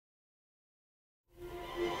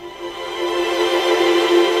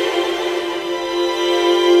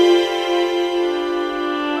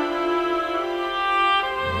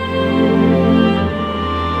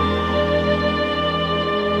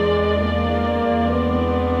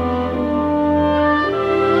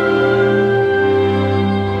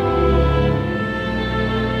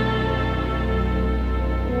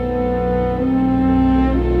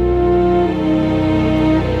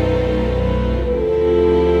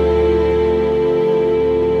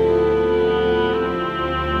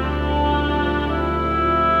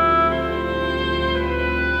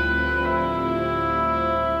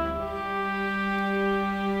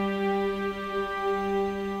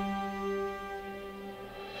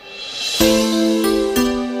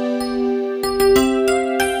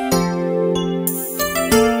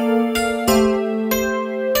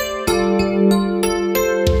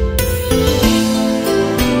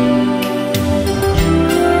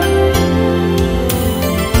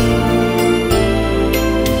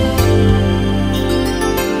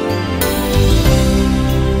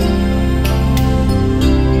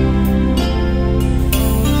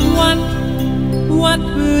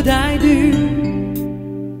I do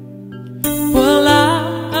for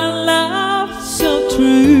love and love so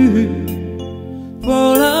true.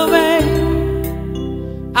 For a way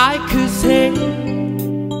I could say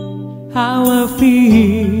how I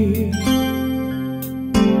feel,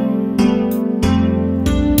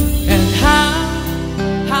 and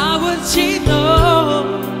how would she know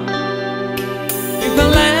if I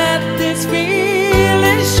let this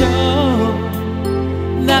feeling show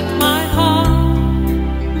that my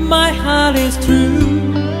heart is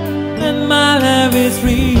true and my love is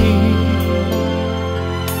real.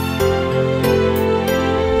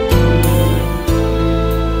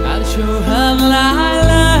 I'll show her I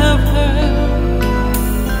love her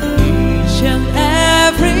each and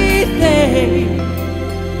every day,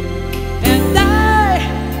 and I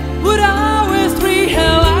would always treat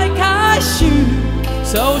her like I should,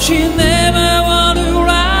 so she never want to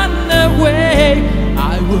run away.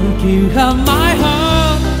 I will give her my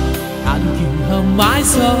heart, I'll give her my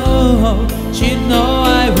soul. She know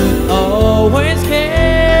I would always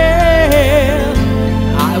care.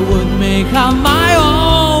 I would make her my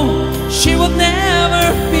own. She would never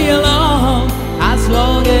be alone as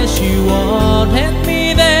long as she wanted me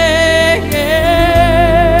there.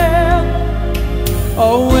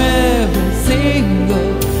 Oh, every single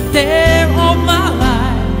day of my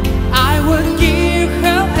life I would give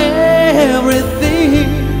her everything.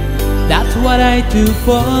 That's what I do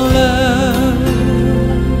for love.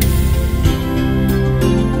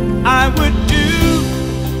 I would do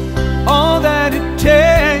all that it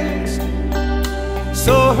takes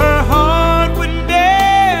so her heart would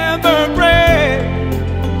never break,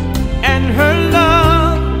 and her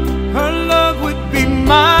love would be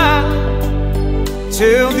mine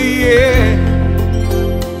till the end.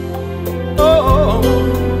 Oh,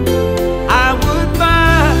 I would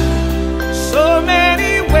find so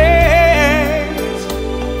many ways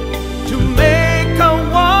to make her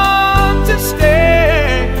want to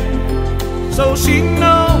stay, so she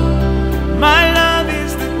knows my love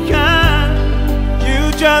is the kind you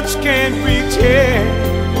just can't pretend.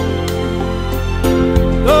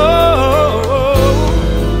 Oh,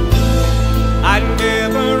 I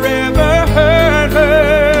never ever hurt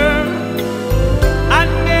her, I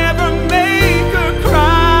never make her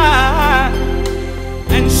cry,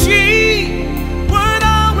 and she would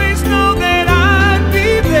always know that I'd be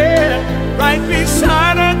there right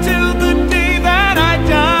beside her till the day that I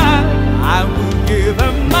die. I will give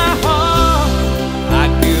her my heart,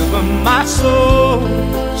 I'd give her my soul.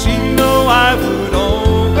 She know I would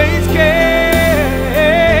always care.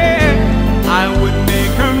 I would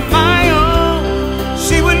make her my own.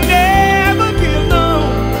 She would never be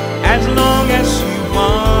alone as long as she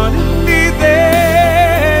wanted me there.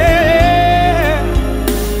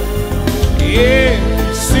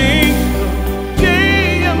 Every single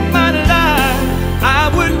day of my life I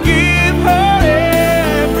would give her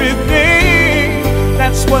everything.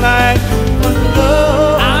 That's what I do for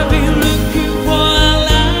love. I've been looking for a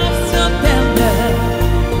love so tender,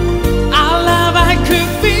 a love I could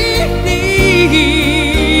feel,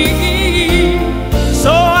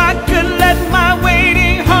 So I could let my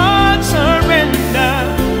waiting heart surrender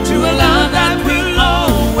to a love that will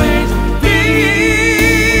always be.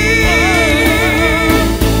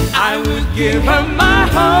 I would give her my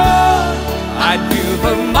heart, I'd give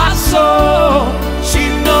her my soul. She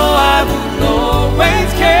know I would always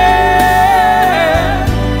care.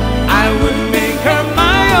 I would make her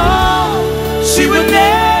my own. She would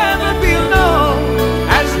never be alone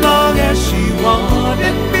as long as she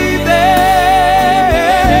wanted me there.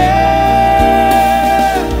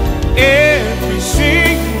 Every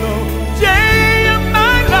single day of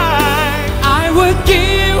my life I would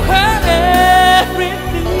give her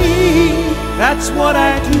everything. that's what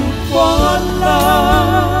I do for love.